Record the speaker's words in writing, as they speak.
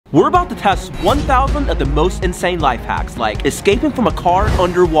We're about to test 1,000 of the most insane life hacks, like escaping from a car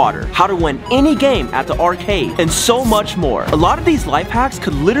underwater, how to win any game at the arcade, and so much more. A lot of these life hacks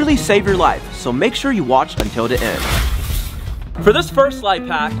could literally save your life, so make sure you watch until the end. For this first life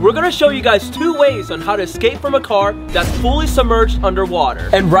hack, we're gonna show you guys 2 ways on how to escape from a car that's fully submerged underwater.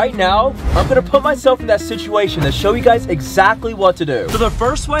 And right now, I'm gonna put myself in that situation to show you guys exactly what to do. So the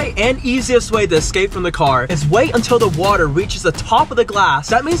first way and easiest way to escape from the car is wait until the water reaches the top of the glass.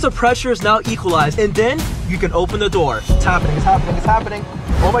 That means the pressure is now equalized, and then you can open the door. It's happening, it's happening, it's happening.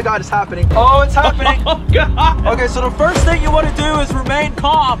 Oh my God, it's happening. Oh, it's happening. Oh God. Okay, so the first thing you wanna do is remain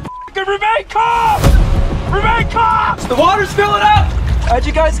calm. Remain calm! Remain calm! The water's filling up! As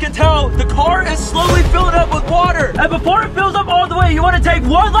you guys can tell, the car is slowly filling up with water. And before it fills up all the way, you want to take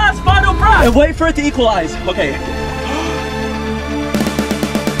one last final breath and wait for it to equalize. Okay.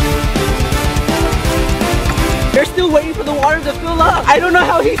 They're still waiting for the water to fill up. I don't know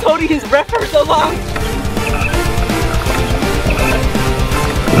how he's holding his breath for so long.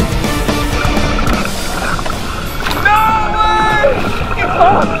 No!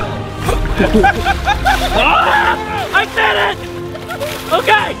 I did it!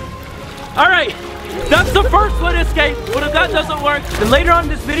 Okay! Alright, that's the first way to escape, but if that doesn't work, then later on in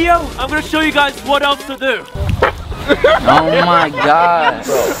this video, I'm gonna show you guys what else to do. Oh my God.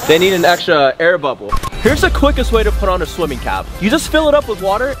 They need an extra air bubble. Here's the quickest way to put on a swimming cap. You just fill it up with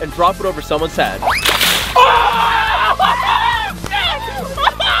water and drop it over someone's head.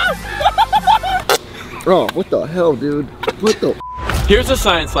 Oh, what the hell, dude? What the? Here's a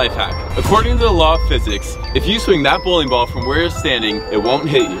science life hack. According to the law of physics, if you swing that bowling ball from where you're standing, it won't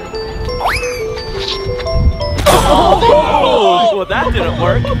hit you. Oh! Well, that didn't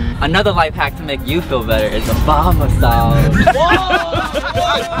work. Another life hack to make you feel better is a ball massage.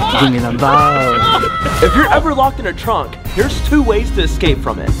 Give me the ball. If you're ever locked in a trunk, here's 2 ways to escape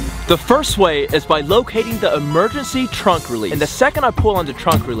from it. The first way is by locating the emergency trunk release. And the second I pull on the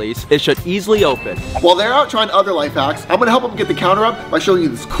trunk release, it should easily open. While they're out trying other life hacks, I'm gonna help them get the counter up by showing you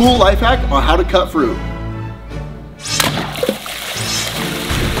this cool life hack on how to cut fruit.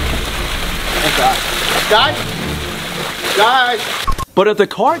 Guys! But if the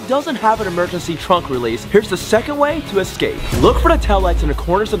car doesn't have an emergency trunk release, here's the second way to escape. Look for the taillights in the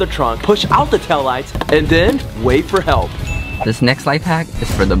corners of the trunk, push out the taillights, and then wait for help. This next life hack is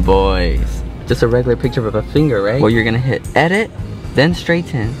for the boys. Just a regular picture of a finger, right? Well, you're gonna hit edit, then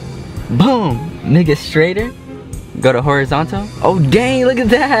straighten. Boom! Make it straighter. Go to horizontal. Oh dang, look at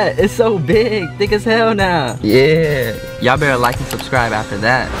that! It's so big, thick as hell now. Yeah. Y'all better like and subscribe after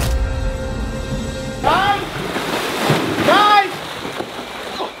that.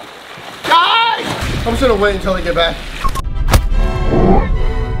 I'm just gonna wait until they get back.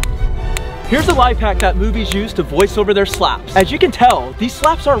 Here's a life hack that movies use to voice over their slaps. As you can tell, these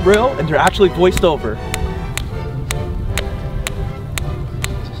slaps aren't real and they're actually voiced over.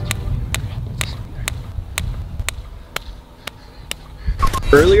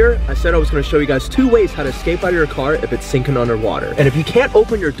 Earlier, I said I was going to show you guys 2 ways how to escape out of your car if it's sinking underwater. And if you can't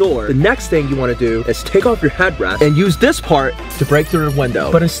open your door, the next thing you want to do is take off your headrest and use this part to break through the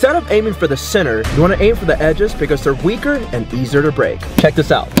window. But instead of aiming for the center, you want to aim for the edges because they're weaker and easier to break. Check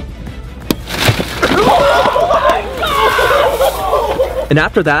this out. And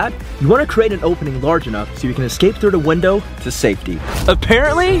after that, you want to create an opening large enough so you can escape through the window to safety.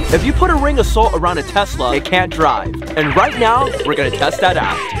 Apparently, if you put a ring of salt around a Tesla, it can't drive. And right now, we're gonna test that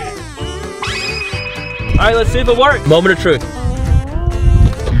out. All right, let's see if it works. Moment of truth.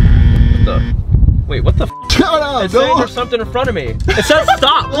 Wait, what the f? Shut up, it's saying there's something in front of me. It says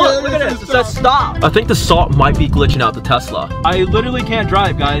stop. Look at this. It says stop. I think the salt might be glitching out the Tesla. I literally can't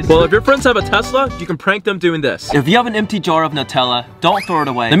drive, guys. Well, if your friends have a Tesla, you can prank them doing this. If you have an empty jar of Nutella, don't throw it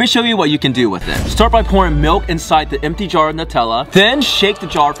away. Let me show you what you can do with it. Start by pouring milk inside the empty jar of Nutella, then shake the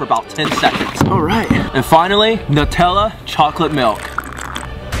jar for about 10 seconds. All right. And finally, Nutella chocolate milk.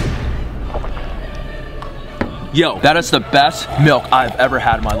 Yo, that is the best milk I've ever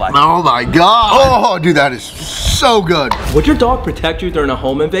had in my life. Oh my God. Oh, dude, that is so good. Would your dog protect you during a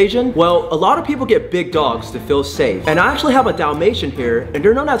home invasion? Well, a lot of people get big dogs to feel safe. And I actually have a Dalmatian here, and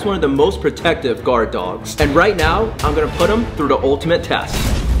they're known as one of the most protective guard dogs. And right now, I'm gonna put them through the ultimate test.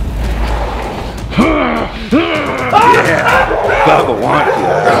 Yeah, Bubba wants you.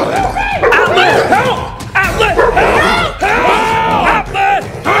 Outlet, help! Outlet, help! Help! Outlet,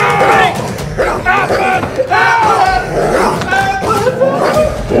 help! Outlet, help!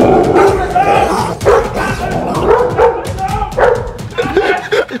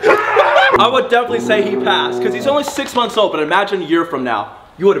 I would definitely say he passed, because he's only 6 months old, but imagine a year from now,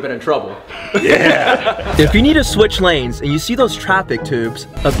 you would have been in trouble. Yeah. If you need to switch lanes and you see those traffic tubes,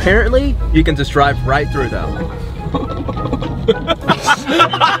 apparently you can just drive right through them.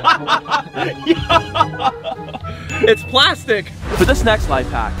 It's plastic. For this next life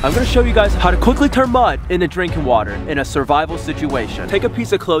hack, I'm gonna show you guys how to quickly turn mud into drinking water in a survival situation. Take a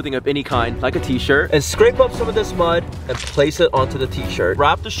piece of clothing of any kind, like a t-shirt, and scrape up some of this mud and place it onto the t-shirt.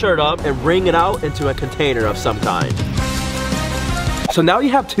 Wrap the shirt up and wring it out into a container of some kind. So now you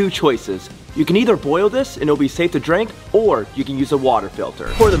have two choices. You can either boil this and it'll be safe to drink, or you can use a water filter.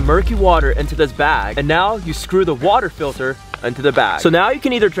 Pour the murky water into this bag, and now you screw the water filter into the bag. So now you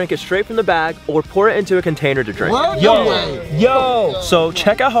can either drink it straight from the bag or pour it into a container to drink. What? Yo! So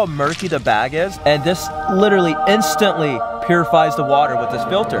check out how murky the bag is, and this literally instantly purifies the water with this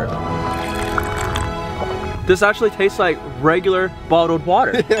filter. This actually tastes like regular bottled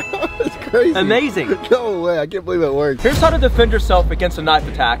water. Yeah, it's crazy. Amazing. No way, I can't believe it works. Here's how to defend yourself against a knife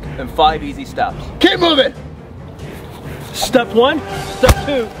attack in 5 easy steps. Keep moving. Step 1, step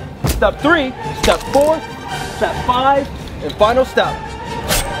 2, step 3, step 4, step 5, and final step.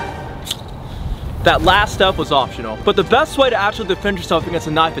 That last step was optional, but the best way to actually defend yourself against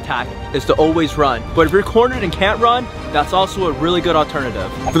a knife attack is to always run. But if you're cornered and can't run, that's also a really good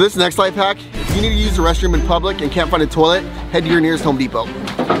alternative. For this next life hack, if you need to use the restroom in public and can't find a toilet, head to your nearest Home Depot.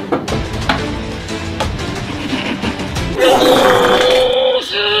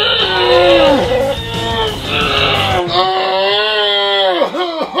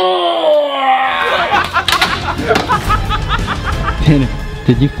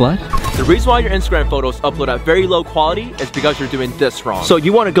 Did you flush? The reason why your Instagram photos upload at very low quality is because you're doing this wrong. So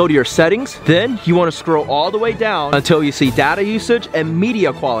you want to go to your settings, then you want to scroll all the way down until you see data usage and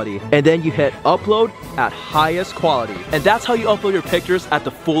media quality, and then you hit upload at highest quality. And that's how you upload your pictures at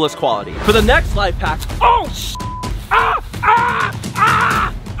the fullest quality. For the next life hack,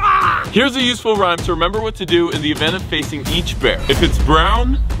 Here's a useful rhyme to remember what to do in the event of facing each bear. If it's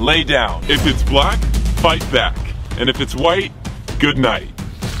brown, lay down. If it's black, fight back. And if it's white, good night.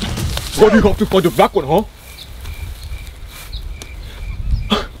 Why do you have to find the black one, huh?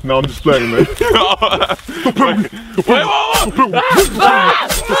 No, I'm just playing, man.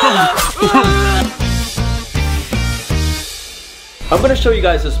 I'm gonna show you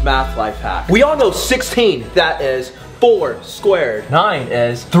guys this math life hack. We all know 16, that is 4 squared. 9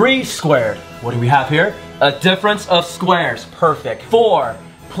 is 3 squared. What do we have here? A difference of squares, perfect. 4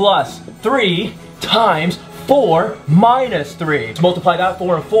 plus 3 times 4 minus 3. To multiply that,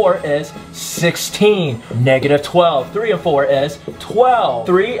 4 and 4 is 16. Negative 12. 3 and 4 is 12.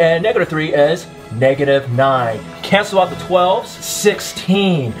 3 and negative 3 is negative 9. Cancel out the 12s.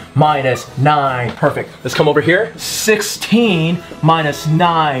 16 minus 9. Perfect. Let's come over here. 16 minus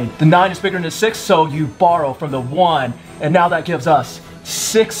 9. The 9 is bigger than the 6, so you borrow from the 1. And now that gives us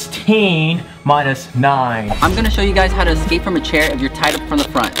 16 minus 9. I'm gonna show you guys how to escape from a chair if you're tied up from the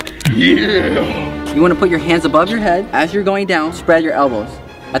front. Yeah! You wanna put your hands above your head. As you're going down, spread your elbows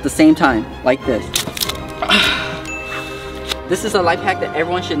at the same time, like this. This is a life hack that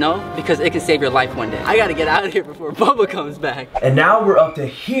everyone should know because it can save your life one day. I gotta get out of here before Bubba comes back. And now we're up to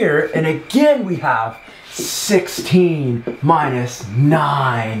here, and again we have 16 minus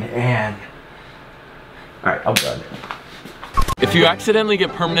 9, and... Alright, I'm done. If you accidentally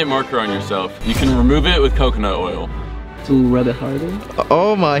get permanent marker on yourself, you can remove it with coconut oil. To rub it harder.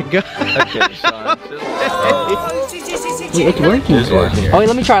 Oh my god. Okay, Sean. Wait, it's working. It's working. Oh wait,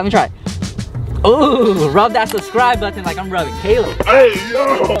 let me try. Ooh, rub that subscribe button like I'm rubbing Caleb. Hey,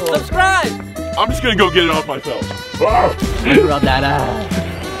 yo! Subscribe! I'm just gonna go get it off myself. Rub that out.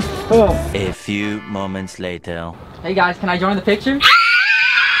 A few moments later. Hey guys, can I join the picture?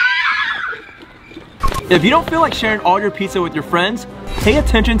 If you don't feel like sharing all your pizza with your friends, pay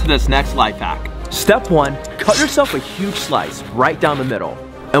attention to this next life hack. Step 1, cut yourself a huge slice right down the middle.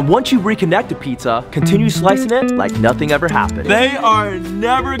 And once you reconnect the pizza, continue slicing it like nothing ever happened. They are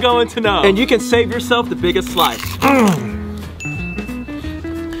never going to know. And you can save yourself the biggest slice.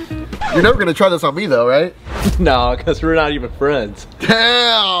 You're never gonna try this on me though, right? No, because we're not even friends.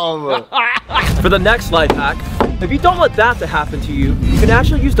 Damn! For the next life hack, if you don't let that to happen to you, you can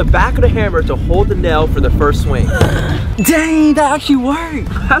actually use the back of the hammer to hold the nail for the first swing. Dang, that actually worked.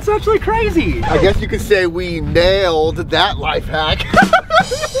 That's actually crazy. I guess you could say we nailed that life hack.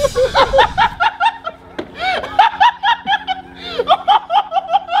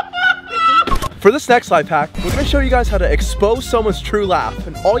 For this next life hack, we're gonna show you guys how to expose someone's true laugh,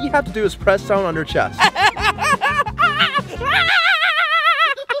 and all you have to do is press down on their chest.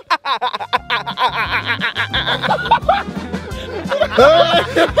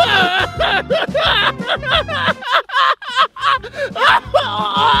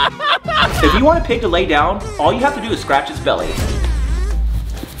 If you want a pig to lay down, all you have to do is scratch its belly.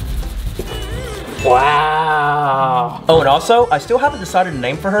 Wow. Oh, and also, I still haven't decided a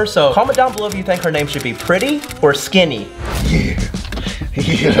name for her, so comment down below if you think her name should be Pretty or Skinny.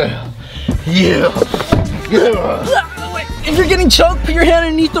 Yeah. If you're getting choked, put your hand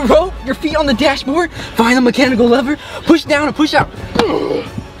underneath the rope, your feet on the dashboard, find the mechanical lever, push down and push out.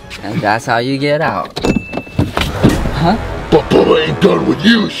 And that's how you get out. Huh? But Bubba ain't done with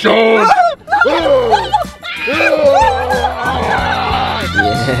you, Sean. Yeah.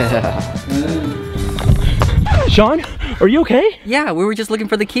 Sean, are you okay? Yeah, we were just looking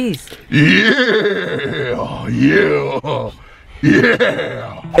for the keys. Yeah.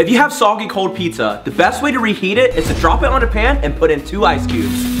 If you have soggy cold pizza, the best way to reheat it is to drop it on a pan and put in 2 ice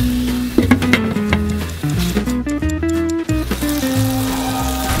cubes.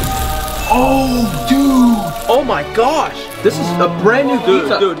 Oh, dude. Oh my gosh, this is a brand new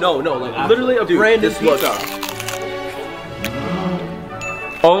pizza. Dude, no, like literally a brand new pizza.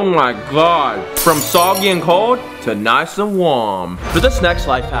 Oh my god. From soggy and cold to nice and warm. For this next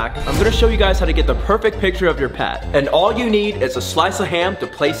life hack, I'm gonna show you guys how to get the perfect picture of your pet. And all you need is a slice of ham to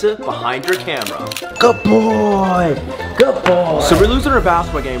place it behind your camera. Good boy, good boy. So we're losing our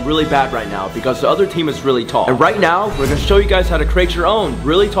basketball game really bad right now because the other team is really tall. And right now, we're gonna show you guys how to create your own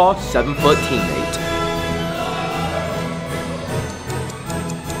really tall 7-foot teammate.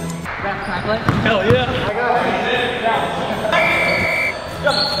 Hell yeah.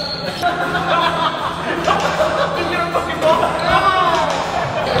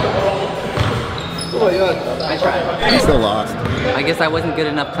 Oh my god. I tried. I'm still lost. I guess I wasn't good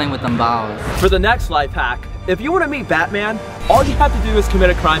enough playing with them balls. For the next life hack, if you want to meet Batman, all you have to do is commit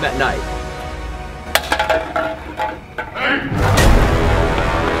a crime at night.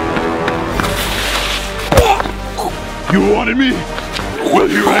 You wanted me? Well,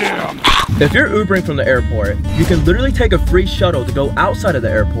 here I am. If you're Ubering from the airport, you can literally take a free shuttle to go outside of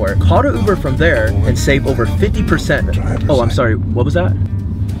the airport, call to Uber from there, and save over 50%. Oh, I'm sorry, what was that?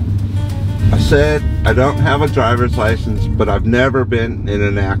 I said I don't have a driver's license, but I've never been in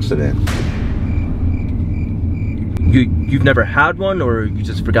an accident. You've never had one, or you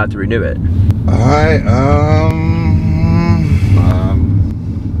just forgot to renew it?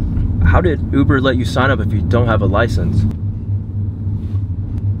 How did Uber let you sign up if you don't have a license?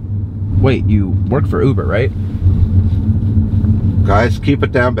 Wait, you work for Uber, right? Guys, keep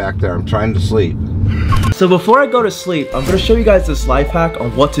it down back there. I'm trying to sleep. So before I go to sleep, I'm gonna show you guys this life hack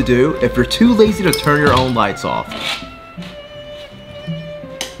on what to do if you're too lazy to turn your own lights off.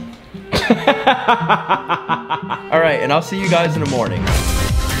 Alright, and I'll see you guys in the morning.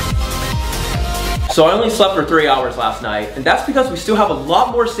 So I only slept for 3 hours last night, and that's because we still have a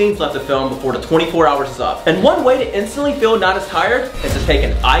lot more scenes left to film before the 24 hours is up. And one way to instantly feel not as tired is to take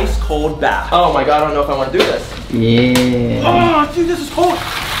an ice cold bath. Oh my god, I don't know if I want to do this. Yeah. Oh, dude, this is cold.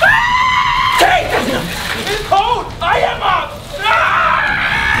 Hey, it's cold. I am up.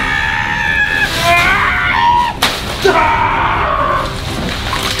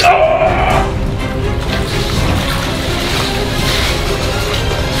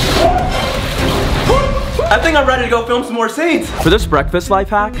 I think I'm ready to go film some more scenes. For this breakfast life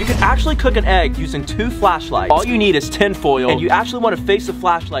hack, you can actually cook an egg using 2 flashlights. All you need is tin foil, and you actually want to face the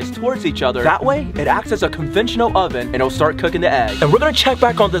flashlights towards each other. That way, it acts as a conventional oven, and it'll start cooking the egg. And we're gonna check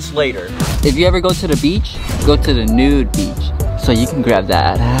back on this later. If you ever go to the beach, go to the nude beach, so you can grab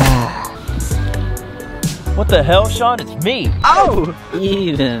that. What the hell, Sean? It's me. Oh!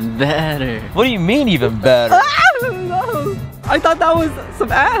 Even better. What do you mean, even better? I thought that was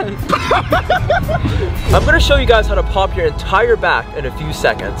some ass. I'm gonna show you guys how to pop your entire back in a few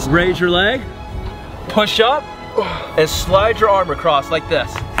seconds. Raise your leg, push up, and slide your arm across like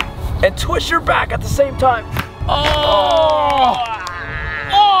this. And twist your back at the same time. Oh!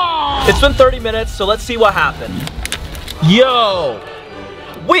 Oh! It's been 30 minutes, so let's see what happened. Yo!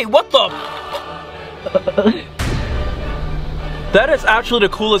 Wait, what the? That is actually the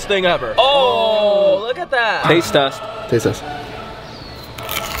coolest thing ever. Oh, look at that. Taste test. Taste test.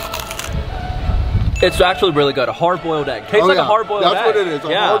 It's actually really good. A hard-boiled egg. Tastes like a hard-boiled egg. That's what it is.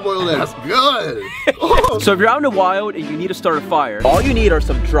 A hard-boiled egg. That's good. So if you're out in the wild and you need to start a fire, all you need are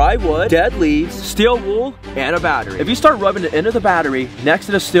some dry wood, dead leaves, steel wool, and a battery. If you start rubbing the end of the battery next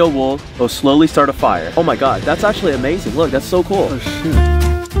to the steel wool, it'll slowly start a fire. Oh my god, that's actually amazing. Look, that's so cool. Oh shoot.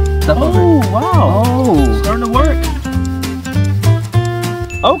 Oh wow. Oh. Starting to work.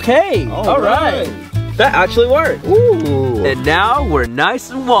 Okay. All right. That actually worked. Ooh. And now we're nice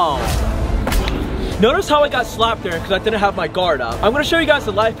and warm. Notice how I got slapped there because I didn't have my guard up. I'm gonna show you guys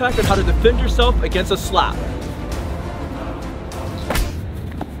the life hack on how to defend yourself against a slap.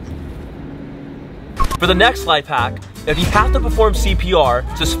 For the next life hack, if you have to perform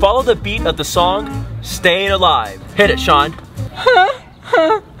CPR, just follow the beat of the song, Staying Alive. Hit it, Sean.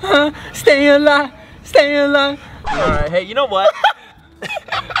 Stay alive, stay alive. Alright, hey, you know what?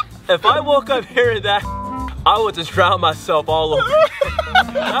 If I woke up hearing that, I would just drown myself all over.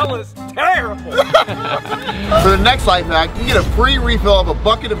 That was terrible. For the next life hack, you can get a free refill of a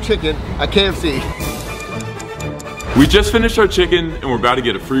bucket of chicken at KFC. We just finished our chicken and we're about to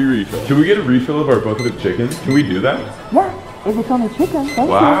get a free refill. Can we get a refill of our bucket of chicken? Can we do that? Yeah, if it's on a chicken.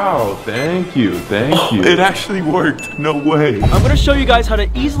 Wow, thank you, thank you. It actually worked, no way. I'm gonna show you guys how to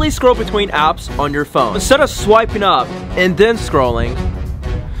easily scroll between apps on your phone. Instead of swiping up and then scrolling,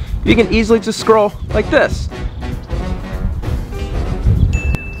 you can easily just scroll like this.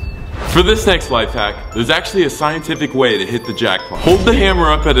 For this next life hack, there's actually a scientific way to hit the jackpot. Hold the hammer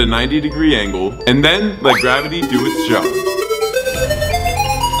up at a 90-degree angle, and then let gravity do its job.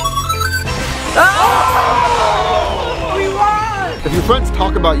 Oh! We won! If your friends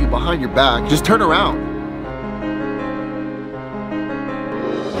talk about you behind your back, just turn around.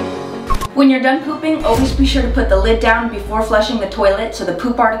 When you're done pooping, always be sure to put the lid down before flushing the toilet so the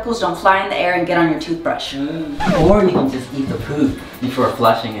poop particles don't fly in the air and get on your toothbrush. Or you can just eat the poop before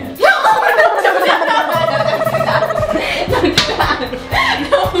flushing it.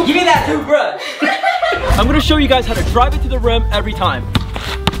 Give me that toothbrush! I'm gonna show you guys how to drive it to the rim every time.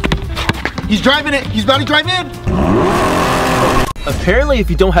 He's driving it. He's about to drive in. Apparently, if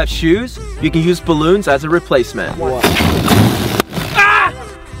you don't have shoes, you can use balloons as a replacement. Ah!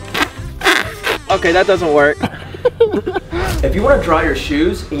 Okay, that doesn't work. If you want to dry your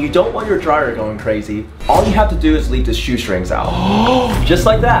shoes and you don't want your dryer going crazy, all you have to do is leave the shoestrings out. Just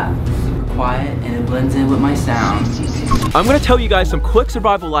like that. Quiet and it blends in with my sound. I'm gonna tell you guys some quick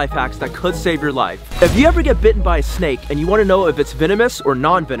survival life hacks that could save your life. If you ever get bitten by a snake and you want to know if it's venomous or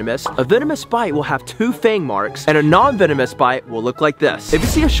non-venomous, a venomous bite will have 2 fang marks and a non-venomous bite will look like this. If you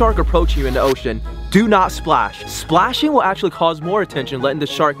see a shark approaching you in the ocean, do not splash. Splashing will actually cause more attention, letting the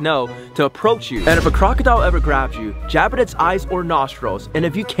shark know to approach you. And if a crocodile ever grabs you, jab at its eyes or nostrils. And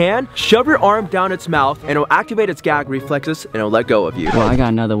if you can, shove your arm down its mouth and it'll activate its gag reflexes and it'll let go of you. Well, I got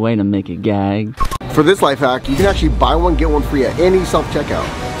another way to make it gag. For this life hack, you can actually buy one, get one free at any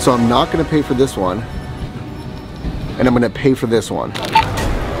self-checkout. So I'm not gonna pay for this one, and I'm gonna pay for this one.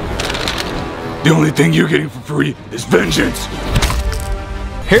 The only thing you're getting for free is vengeance.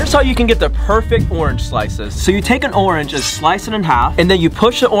 Here's how you can get the perfect orange slices. So you take an orange and slice it in half, and then you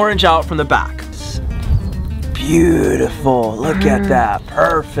push the orange out from the back. Beautiful, look at that,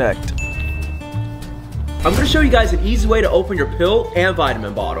 perfect. I'm gonna show you guys an easy way to open your pill and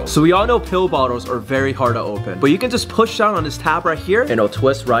vitamin bottle. So we all know pill bottles are very hard to open, but you can just push down on this tab right here and it'll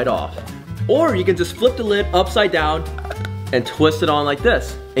twist right off. Or you can just flip the lid upside down and twist it on like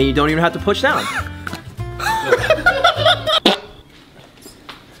this, and you don't even have to push down.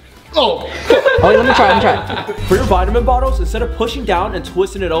 Oh! Oh, let me try. For your vitamin bottles, instead of pushing down and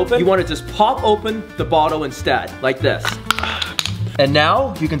twisting it open, you want to just pop open the bottle instead, like this. And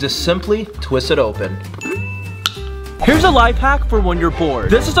now, you can just simply twist it open. Here's a life hack for when you're bored.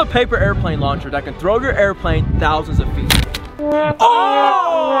 This is a paper airplane launcher that can throw your airplane thousands of feet.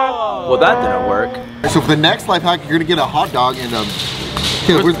 Oh! Well, that didn't work. So for the next life hack, you're gonna get a hot dog and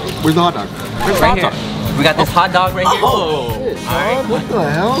Caleb, where's the hot dog? Right here. We got this hot dog right here. Oh! Alright. What the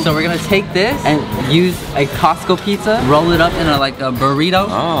hell? So we're gonna take this and use a Costco pizza, roll it up in like a burrito.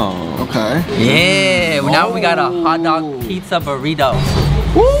 Oh. Okay. Yeah, now we got a hot dog pizza burrito.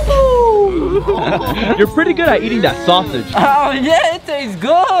 You're pretty good at eating that sausage. Oh yeah, it tastes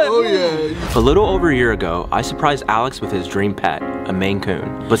good. Oh yeah. A little over a year ago, I surprised Alex with his dream pet, a Maine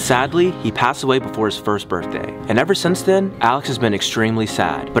Coon. But sadly, he passed away before his first birthday. And ever since then, Alex has been extremely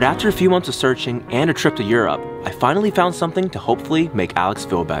sad. But after a few months of searching and a trip to Europe, I finally found something to hopefully make Alex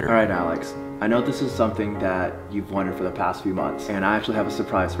feel better. All right, Alex. I know this is something that you've wanted for the past few months, and I actually have a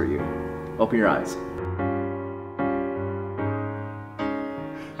surprise for you. Open your eyes.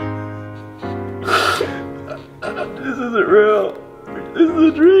 This isn't real. This is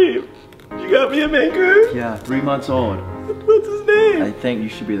a dream. You got me a Maine Coon? Yeah, 3 months old. What's his name? I think you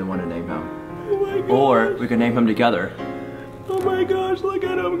should be the one to name him. Oh my god. Or we can name him together. Oh my gosh, look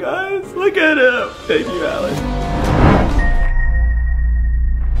at him, guys. Look at him. Thank you, Alex.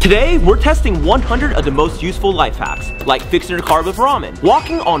 Today, we're testing 100 of the most useful life hacks, like fixing your car with ramen,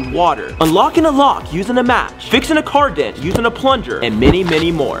 walking on water, unlocking a lock using a match, fixing a car dent using a plunger, and many,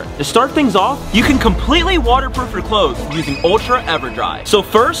 many more. To start things off, you can completely waterproof your clothes using Ultra Everdry. So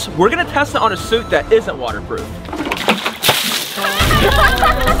first, we're gonna test it on a suit that isn't waterproof.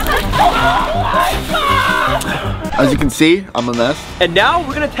 Oh my God! As you can see, I'm a mess. And now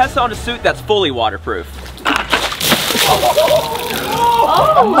we're gonna test it on a suit that's fully waterproof.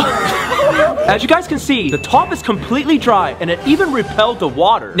 As you guys can see, the top is completely dry and it even repelled the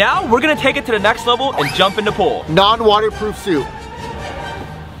water. Now we're gonna take it to the next level and jump in the pool. Non-waterproof suit.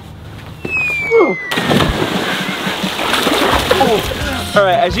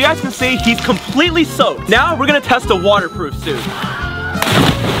 Alright, as you guys can see, he's completely soaked. Now we're gonna test a waterproof suit.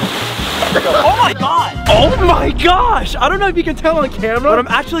 Oh my god! Oh my gosh! I don't know if you can tell on camera, but I'm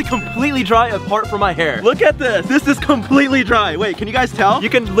actually completely dry apart from my hair. Look at this. This is completely dry. Wait, can you guys tell? You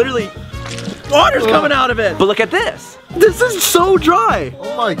can literally... Water's coming out of it. But look at this. This is so dry.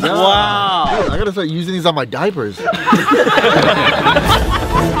 Oh my god. Wow. Dude, I gotta start using these on my diapers.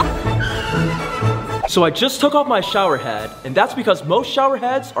 So I just took off my shower head, and that's because most shower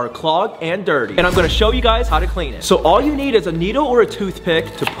heads are clogged and dirty. And I'm gonna show you guys how to clean it. So all you need is a needle or a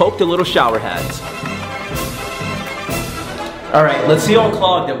toothpick to poke the little shower heads. All right, let's see how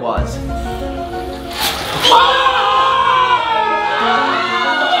clogged it was.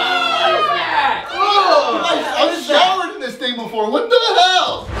 I've showered in this thing before. What the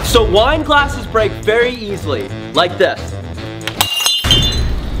hell? So wine glasses break very easily, like this.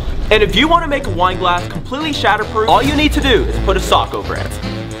 And if you want to make a wine glass completely shatterproof, all you need to do is put a sock over it.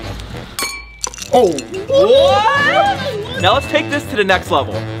 Oh. What? Now let's take this to the next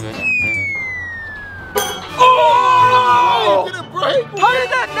level. Oh! Did it break? How did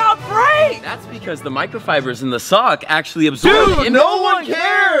that not break? That's because the microfibers in the sock actually absorb. Dude, no one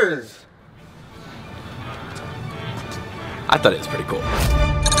cares. I thought it was pretty cool.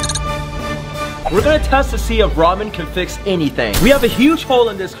 We're gonna test to see if ramen can fix anything. We have a huge hole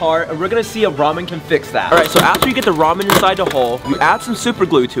in this car, and we're gonna see if ramen can fix that. All right, so after you get the ramen inside the hole, you add some super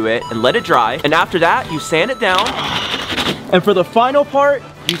glue to it and let it dry. And after that, you sand it down. And for the final part,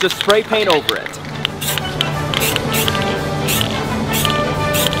 you just spray paint over it.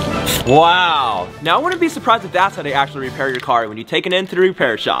 Wow. Now I wouldn't be surprised if that's how they actually repair your car when you take it into the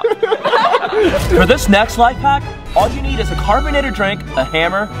repair shop. For this next life hack, all you need is a carbonated drink, a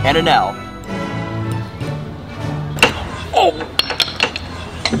hammer, and a nail. Oh.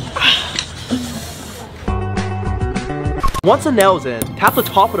 Once the nail's in, tap the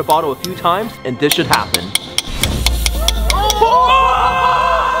top of the bottle a few times and this should happen. Oh!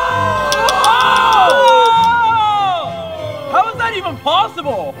 How is that even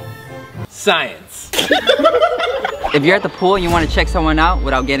possible? Science. If you're at the pool and you want to check someone out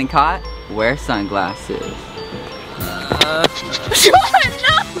without getting caught, wear sunglasses.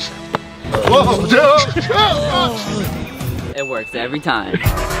 Whoa, dude. It works every time.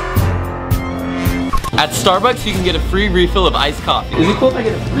 At Starbucks, you can get a free refill of iced coffee. Is it cool if I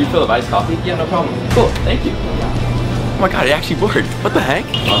get a refill of iced coffee? Yeah, no problem. Cool, thank you. Oh my god, it actually worked. What the heck?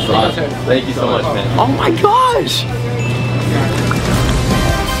 Awesome. Thank you so much, man. Oh my gosh!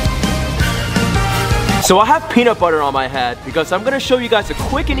 So I have peanut butter on my head because I'm gonna show you guys a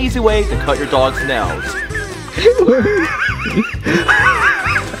quick and easy way to cut your dog's nails.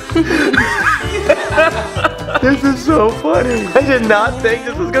 This is so funny. I did not think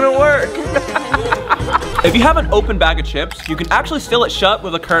this was gonna work. If you have an open bag of chips, you can actually seal it shut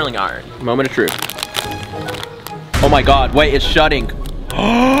with a curling iron. Moment of truth. Oh my god, wait, it's shutting.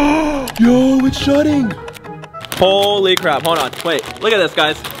 Yo, it's shutting. Holy crap, hold on, wait, look at this,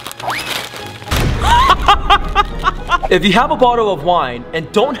 guys. If you have a bottle of wine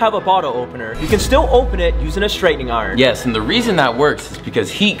and don't have a bottle opener, you can still open it using a straightening iron. Yes, and the reason that works is because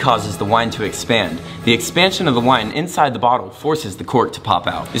heat causes the wine to expand. The expansion of the wine inside the bottle forces the cork to pop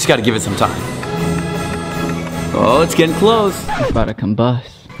out. You just gotta give it some time. Oh, it's getting close. It's about to combust.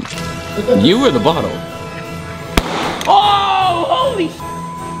 You or the bottle? Oh, holy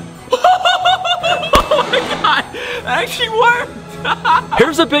oh my god, that actually worked.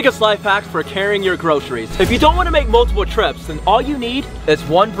 Here's the biggest life hack for carrying your groceries. If you don't want to make multiple trips, then all you need is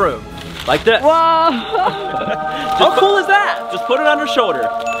one broom. Like this. Whoa! How cool is that? Just put it on your shoulder.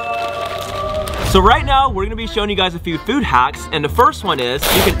 So right now, we're gonna be showing you guys a few food hacks, and the first one is,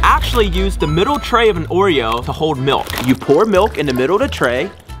 you can actually use the middle tray of an Oreo to hold milk. You pour milk in the middle of the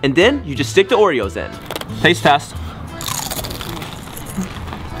tray, and then you just stick the Oreos in. Taste test.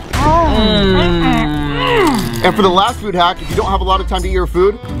 And for the last food hack, if you don't have a lot of time to eat your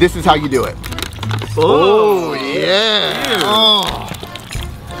food, this is how you do it. Oh, yeah. Oh.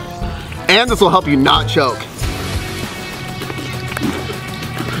 And this will help you not choke.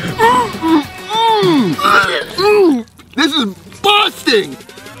 This is busting.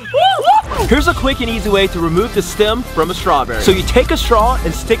 Here's a quick and easy way to remove the stem from a strawberry. So you take a straw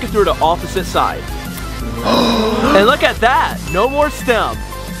and stick it through the opposite side. And look at that, no more stem.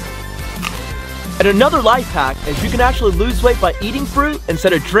 And another life hack is you can actually lose weight by eating fruit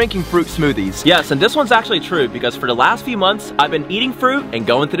instead of drinking fruit smoothies. Yes, and this one's actually true because for the last few months, I've been eating fruit and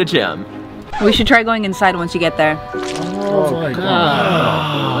going to the gym. We should try going inside once you get there. Oh my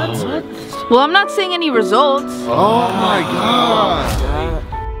God. Well, I'm not seeing any results. Oh my God.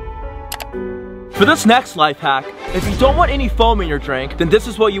 For this next life hack, if you don't want any foam in your drink, then this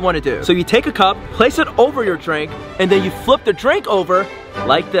is what you want to do. So you take a cup, place it over your drink, and then you flip the drink over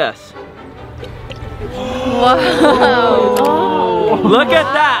like this. Whoa. Look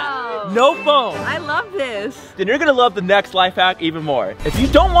at that. No foam. I love this. Then you're gonna love the next life hack even more. If you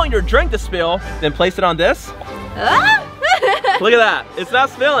don't want your drink to spill, then place it on this. Look at that. It's not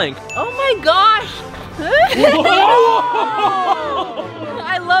spilling. Oh my gosh.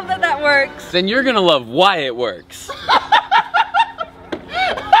 I love that that works. Then you're gonna love why it works.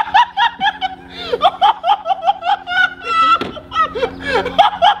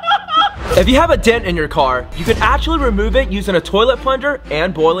 If you have a dent in your car, you can actually remove it using a toilet plunger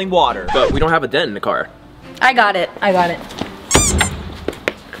and boiling water. But we don't have a dent in the car. I got it. I got it.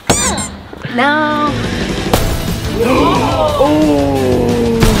 No.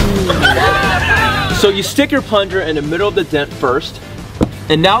 So you stick your plunger in the middle of the dent first,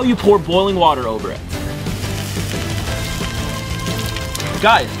 and now you pour boiling water over it.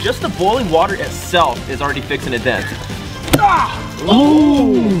 Guys, just the boiling water itself is already fixing a dent.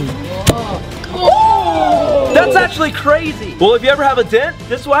 That's actually crazy. Well, if you ever have a dent,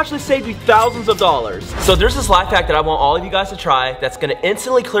 this will actually save you thousands of dollars. So there's this life hack that I want all of you guys to try that's gonna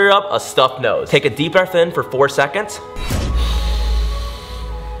instantly clear up a stuffed nose. Take a deep breath in for 4 seconds.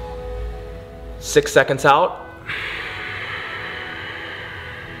 6 seconds out.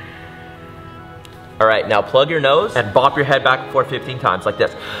 All right, now plug your nose and bop your head back and forth 15 times like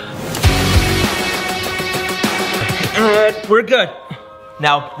this. And we're good.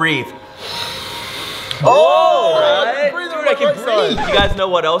 Now breathe. Oh, right? Dude, I can breathe. You guys know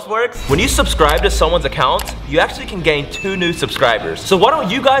what else works? When you subscribe to someone's account, you actually can gain 2 new subscribers. So why don't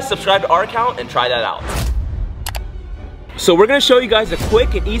you guys subscribe to our account and try that out? So we're gonna show you guys a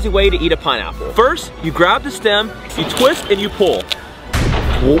quick and easy way to eat a pineapple. First, you grab the stem, you twist and you pull.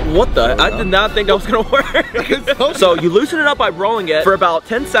 What the? I did not think that was gonna work. So you loosen it up by rolling it for about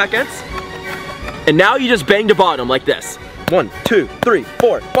 10 seconds. And now you just bang the bottom like this. 1, 2, 3,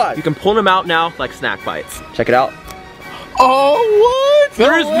 4, 5. You can pull them out now like snack bites. Check it out. Oh, what?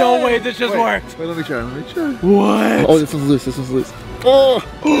 There is no way this just worked. Wait, let me try. What? Oh, this is loose. This is loose. Oh,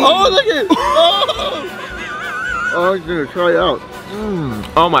 oh, look at it. Oh, I'm gonna try it out.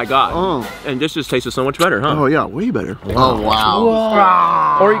 Oh my God. Oh. And this just tastes so much better, huh? Oh yeah, way better. Oh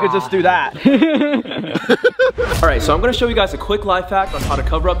wow. Or you could just do that. All right, so I'm gonna show you guys a quick life hack on how to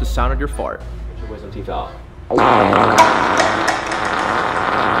cover up the sound of your fart. Get your wisdom teeth out.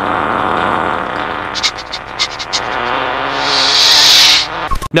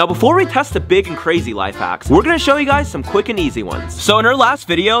 Now before we test the big and crazy life hacks, we're gonna show you guys some quick and easy ones. So in our last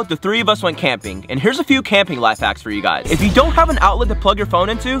video, the 3 of us went camping, and here's a few camping life hacks for you guys. If you don't have an outlet to plug your phone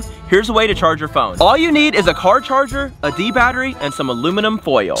into, here's a way to charge your phone. All you need is a car charger, a D battery, and some aluminum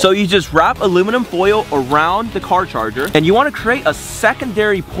foil. So you just wrap aluminum foil around the car charger, and you wanna create a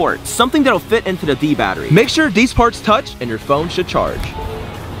secondary port, something that'll fit into the D battery. Make sure these parts touch, and your phone should charge.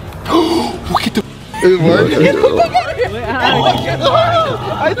 Look at the... It worked.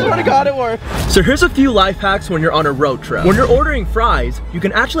 I swear to God it worked. So here's a few life hacks when you're on a road trip. When you're ordering fries, you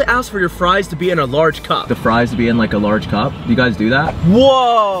can actually ask for your fries to be in a large cup. The fries to be in like a large cup? You guys do that?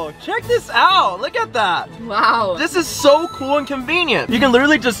 Whoa, check this out. Look at that. Wow. This is so cool and convenient. You can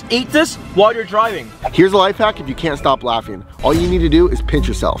literally just eat this while you're driving. Here's a life hack if you can't stop laughing. All you need to do is pinch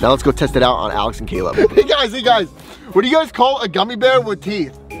yourself. Now let's go test it out on Alex and Caleb. Hey guys. What do you guys call a gummy bear with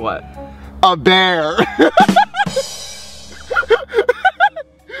teeth? What? A bear.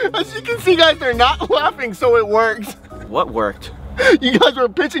 As you can see, guys, they're not laughing, so it works. What worked? You guys were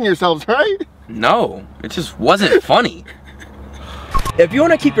pinching yourselves, right? No, it just wasn't funny. If you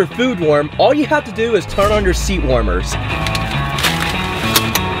want to keep your food warm, all you have to do is turn on your seat warmers.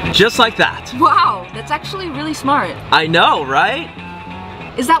 Just like that. Wow, that's actually really smart. I know, right?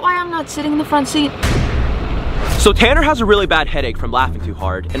 Is that why I'm not sitting in the front seat? So Tanner has a really bad headache from laughing too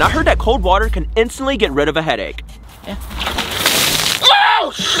hard, and I heard that cold water can instantly get rid of a headache. Yeah.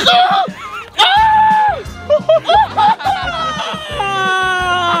 Oh,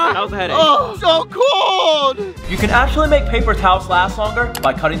 That was a headache. oh, so cold. You can actually make paper towels last longer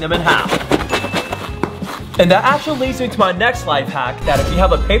by cutting them in half. And that actually leads me to my next life hack, that if you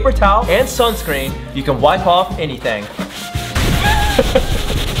have a paper towel and sunscreen, you can wipe off anything.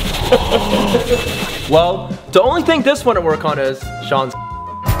 Well, the only thing this wouldn't work on is Sean's.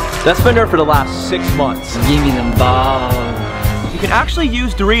 That's been there for the last 6 months. Give me them balls. You can actually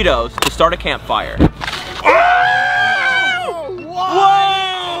use Doritos to start a campfire. Whoa!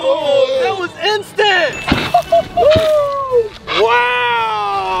 That was instant!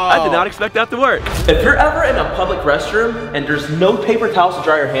 Wow! I did not expect that to work. If you're ever in a public restroom and there's no paper towels to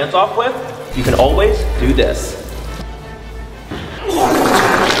dry your hands off with, you can always do this. Woo!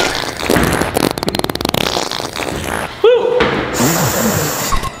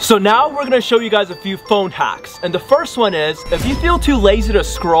 So now we're gonna show you guys a few phone hacks. And the first one is, if you feel too lazy to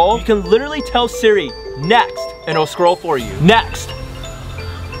scroll, you can literally tell Siri, next, and it'll scroll for you. Next.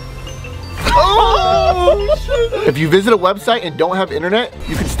 Oh! If you visit a website and don't have internet,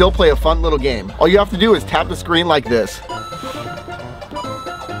 you can still play a fun little game. All you have to do is tap the screen like this.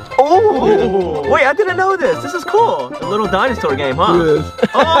 Oh! Wait, I didn't know this. This is cool. A little dinosaur game, huh? It is.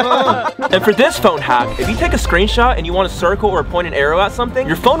 And for this phone hack, if you take a screenshot and you want to circle or point an arrow at something,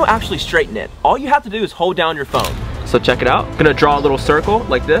 your phone will actually straighten it. All you have to do is hold down your phone. So check it out. I'm gonna draw a little circle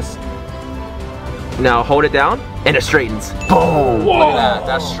like this. Now hold it down, and it straightens. Boom! Whoa. Look at that,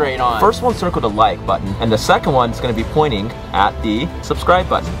 that's straight on. First one, circle the like button, and the second one is gonna be pointing at the subscribe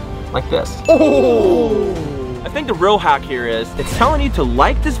button, like this. Oh! I think the real hack here is, it's telling you to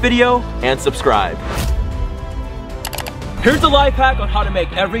like this video and subscribe. Here's the life hack on how to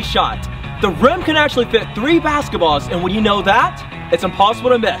make every shot. The rim can actually fit 3 basketballs, and when you know that, it's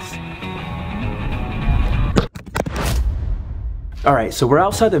impossible to miss. Alright, so we're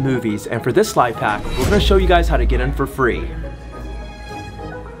outside the movies, and for this life hack, we're gonna show you guys how to get in for free.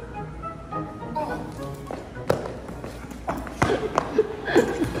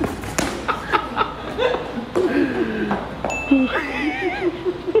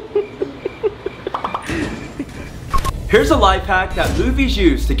 Here's a life hack that movies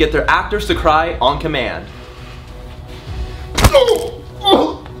use to get their actors to cry on command.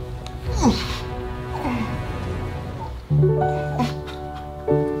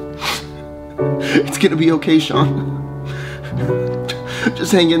 It's gonna be okay, Sean.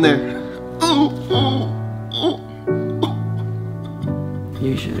 Just hang in there.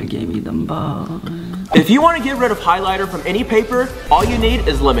 You should have gave me them balls. If you want to get rid of highlighter from any paper, all you need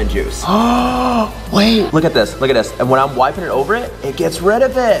is lemon juice. Wait. Look at this, look at this. And when I'm wiping it over it, it gets rid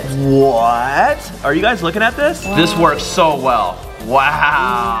of it. What? Are you guys looking at this? Wow. This works so well.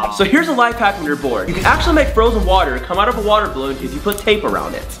 Wow. So here's a life hack when you're bored. You can actually make frozen water come out of a water balloon if you put tape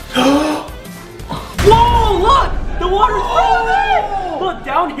around it. Whoa, look! The water's frozen! Look,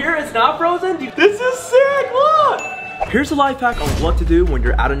 down here it's not frozen. Dude, this is sick, look! Here's a life hack on what to do when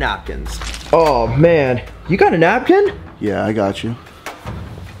you're out of napkins. Oh man, you got a napkin? Yeah, I got you.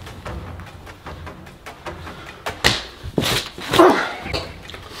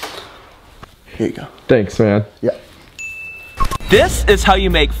 Here you go. Thanks, man. Yeah. This is how you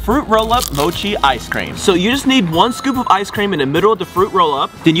make fruit roll-up mochi ice cream. So you just need 1 scoop of ice cream in the middle of the fruit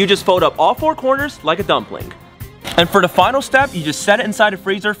roll-up, then you just fold up all 4 corners like a dumpling. And for the final step, you just set it inside the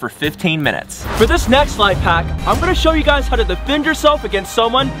freezer for 15 minutes. For this next life hack, I'm gonna show you guys how to defend yourself against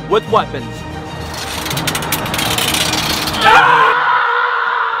someone with weapons.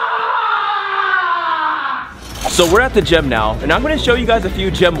 So we're at the gym now, and I'm gonna show you guys a few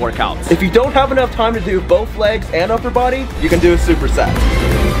gym workouts. If you don't have enough time to do both legs and upper body, you can do a superset.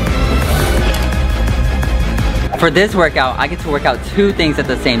 For this workout, I get to work out 2 things at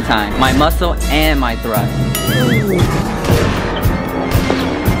the same time. My muscle and my thrust.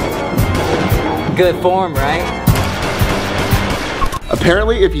 Good form, right?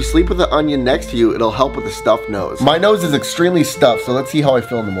 Apparently, if you sleep with an onion next to you, it'll help with a stuffed nose. My nose is extremely stuffed, so let's see how I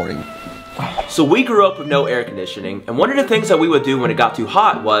feel in the morning. So we grew up with no air conditioning, and one of the things that we would do when it got too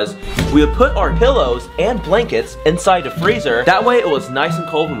hot was we would put our pillows and blankets inside the freezer. That way it was nice and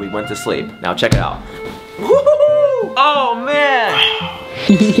cold when we went to sleep. Now check it out. Woo-hoo-hoo! Oh man!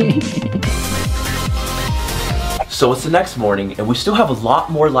 So it's the next morning, and we still have a lot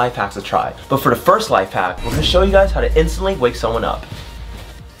more life hacks to try. But for the first life hack, we're gonna show you guys how to instantly wake someone up.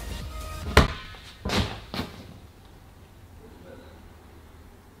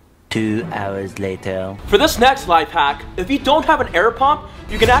 Two hours later. For this next life hack, if you don't have an air pump,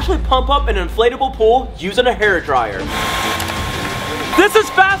 you can actually pump up an inflatable pool using a hair dryer. This is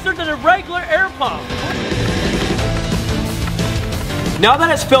faster than a regular air pump. Now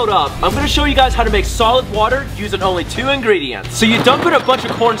that it's filled up, I'm gonna show you guys how to make solid water using only 2 ingredients. So you dump in a bunch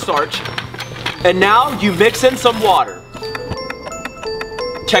of cornstarch, and now you mix in some water.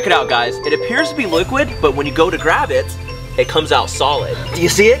 Check it out, guys. It appears to be liquid, but when you go to grab it, it comes out solid. Do you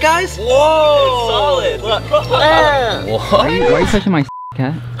see it, guys? Whoa! It's solid. Look. Why are you touching my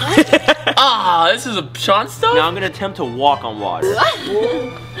Okay. Ah, this is a Sean stuff? Now I'm gonna attempt to walk on water.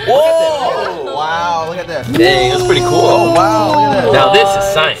 Whoa! Wow, look at this. Dang, that's pretty cool. Oh, wow, look at that. Now this is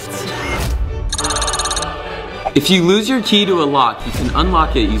science. If you lose your key to a lock, you can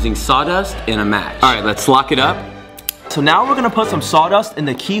unlock it using sawdust and a match. All right, let's lock it up. So now we're gonna put some sawdust in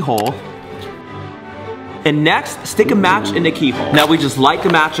the keyhole. And next, stick a match in the keyhole. Now we just light the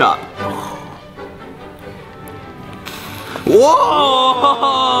match up.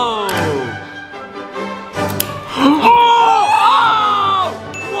 Whoa!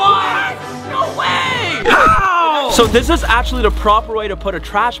 What? No way! Ow! So this is actually the proper way to put a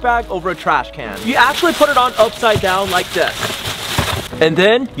trash bag over a trash can. You actually put it on upside down like this. And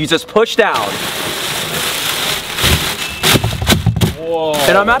then you just push down. Whoa.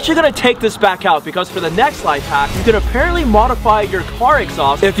 And I'm actually gonna take this back out because for the next life hack, you can apparently modify your car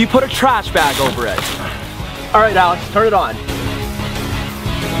exhaust if you put a trash bag over it. All right, Alex, turn it on.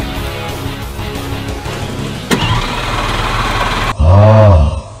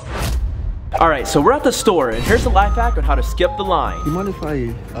 All right, so we're at the store, and here's a life hack on how to skip the line. Do you mind if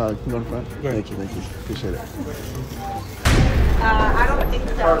I can go in front? Yeah. Thank you, appreciate it. I don't think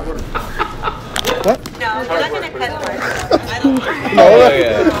so. What? No, you're not gonna cut first. I don't think Oh,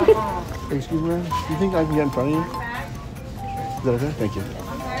 yeah. Excuse me, ma'am. Do you think I can get in front of you? Is that okay? Thank you.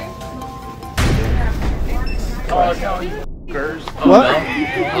 What?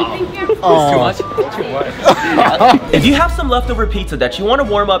 Too much? If you have some leftover pizza that you want to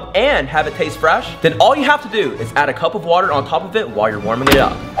warm up and have it taste fresh, then all you have to do is add a cup of water on top of it while you're warming it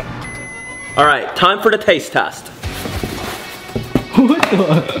up. All right, time for the taste test. What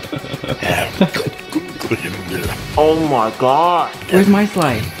the? Oh my God. Where's my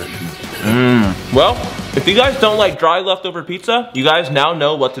slice? Well, if you guys don't like dry leftover pizza, you guys now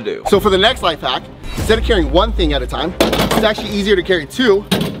know what to do. So for the next life hack, instead of carrying one thing at a time, it's actually easier to carry two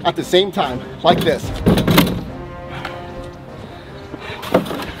at the same time, like this.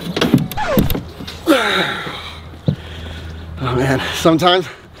 Oh man, sometimes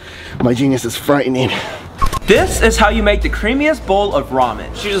my genius is frightening. This is how you make the creamiest bowl of ramen.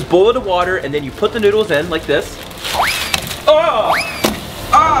 You just boil the water and then you put the noodles in like this. Oh!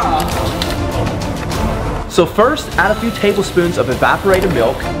 Ah! So first, add a few tablespoons of evaporated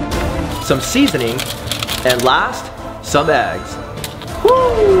milk, some seasoning, and last, some eggs.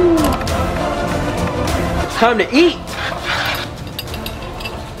 Woo! It's time to eat!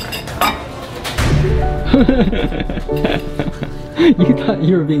 You thought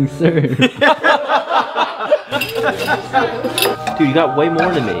you were being served. Dude, you got way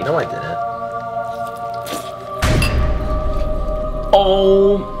more than me. No, I didn't.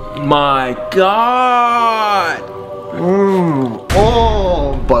 Oh my God!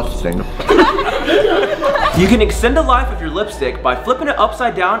 Oh, busting. You can extend the life of your lipstick by flipping it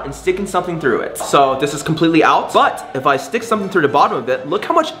upside down and sticking something through it. So this is completely out, but if I stick something through the bottom of it, look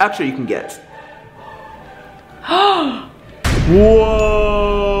how much extra you can get.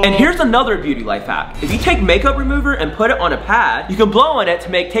 Whoa! And here's another beauty life hack. If you take makeup remover and put it on a pad, you can blow on it to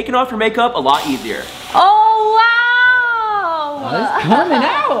make taking off your makeup a lot easier. Oh, wow! Oh, it's coming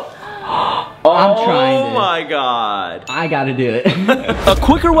out. I'm trying Oh my God. I gotta do it. A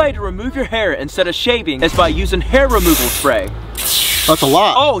quicker way to remove your hair instead of shaving is by using hair removal spray. That's a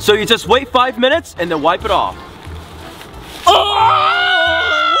lot. Oh, so you just wait 5 minutes and then wipe it off. Oh!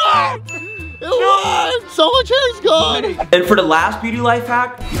 What? So much hair's gone. And for the last beauty life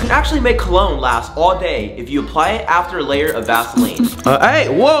hack, you can actually make cologne last all day if you apply it after a layer of Vaseline. Hey,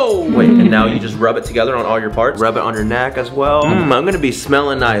 whoa! Wait, and now you just rub it together on all your parts. Rub it on your neck as well. I'm gonna be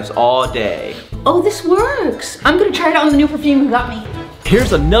smelling nice all day. Oh, this works. I'm gonna try it out on the new perfume you got me.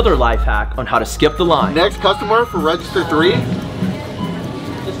 Here's another life hack on how to skip the line. Next customer for register 3.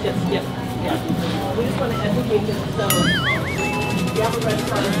 Just skip. Yeah. We just want to educate you. So, if you have a red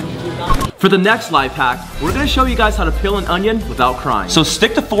card, you not. For the next life hack, we're gonna show you guys how to peel an onion without crying. So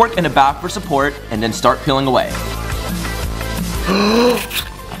stick the fork in the back for support and then start peeling away.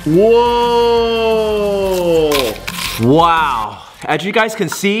 Whoa! Wow, as you guys can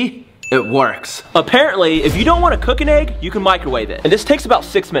see, it works. Apparently, if you don't want to cook an egg, you can microwave it. And this takes about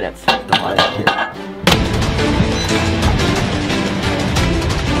 6 minutes.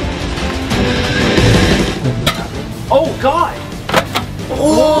 Oh God!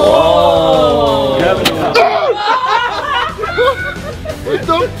 Oh! It's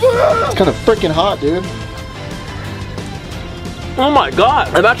kind of freaking hot, dude. Oh my God,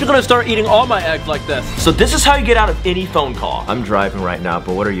 I'm actually gonna start eating all my eggs like this. So this is how you get out of any phone call. I'm driving right now,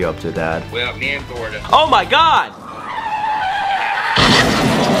 but what are you up to, Dad? Well, me and Gordon. Oh my God!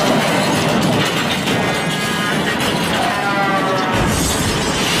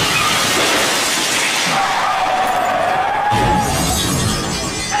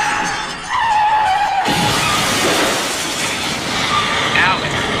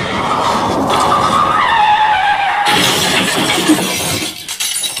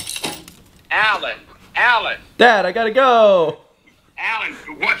 Alan. Dad, I gotta go. Alan,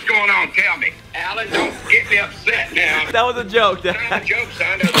 what's going on? Tell me. Alan, don't get me upset now. That was a joke, Dad. Not a joke,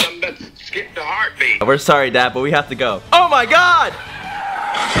 son. That's something that skipped the heartbeat. We're sorry, Dad, but we have to go. Oh my God!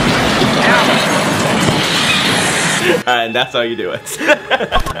 And that's how you do it.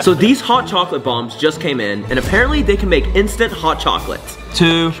 So these hot chocolate bombs just came in, and apparently they can make instant hot chocolate.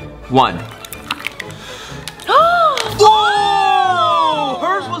 2, 1. Whoa!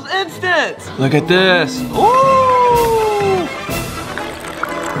 Hers was instant! Look at this. Ooh!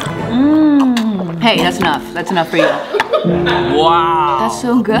 Hey, that's enough. That's enough for you. Wow. That's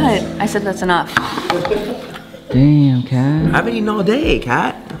so good. I said that's enough. Damn, Cat. I've been eating all day,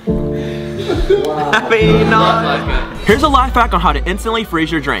 Cat. I've been eating all day. Here's a life hack on how to instantly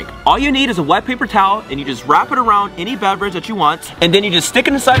freeze your drink. All you need is a wet paper towel, and you just wrap it around any beverage that you want, and then you just stick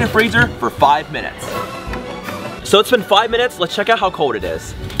it inside the freezer for 5 minutes. So it's been 5 minutes, let's check out how cold it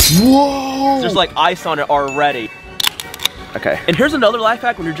is. Whoa! There's like ice on it already. Okay. And here's another life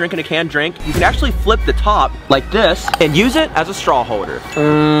hack when you're drinking a canned drink. You can actually flip the top like this and use it as a straw holder.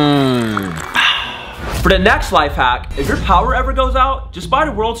 For the next life hack, if your power ever goes out, just buy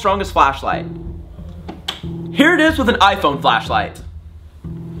the world's strongest flashlight. Here it is with an iPhone flashlight.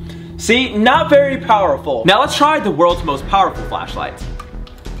 See, not very powerful. Now let's try the world's most powerful flashlight.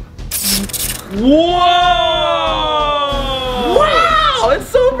 Whoa! Wow, it's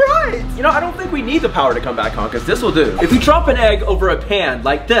so bright. You know, I don't think we need the power to come back on, because this will do. If you drop an egg over a pan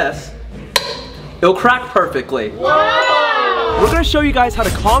like this, it'll crack perfectly. Wow! We're gonna show you guys how to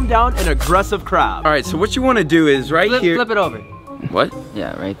calm down an aggressive crab. All right, so what you wanna do is here. Flip it over. What?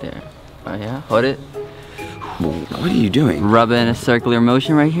 Yeah, right there. Oh yeah, hold it. What are you doing? Rub it in a circular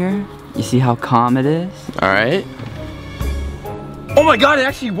motion right here. You see how calm it is? All right. Oh my God, it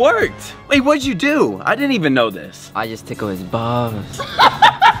actually worked. Wait, what'd you do? I didn't even know this. I just tickle his balls.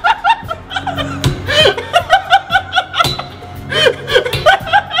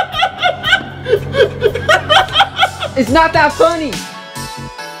 It's not that funny.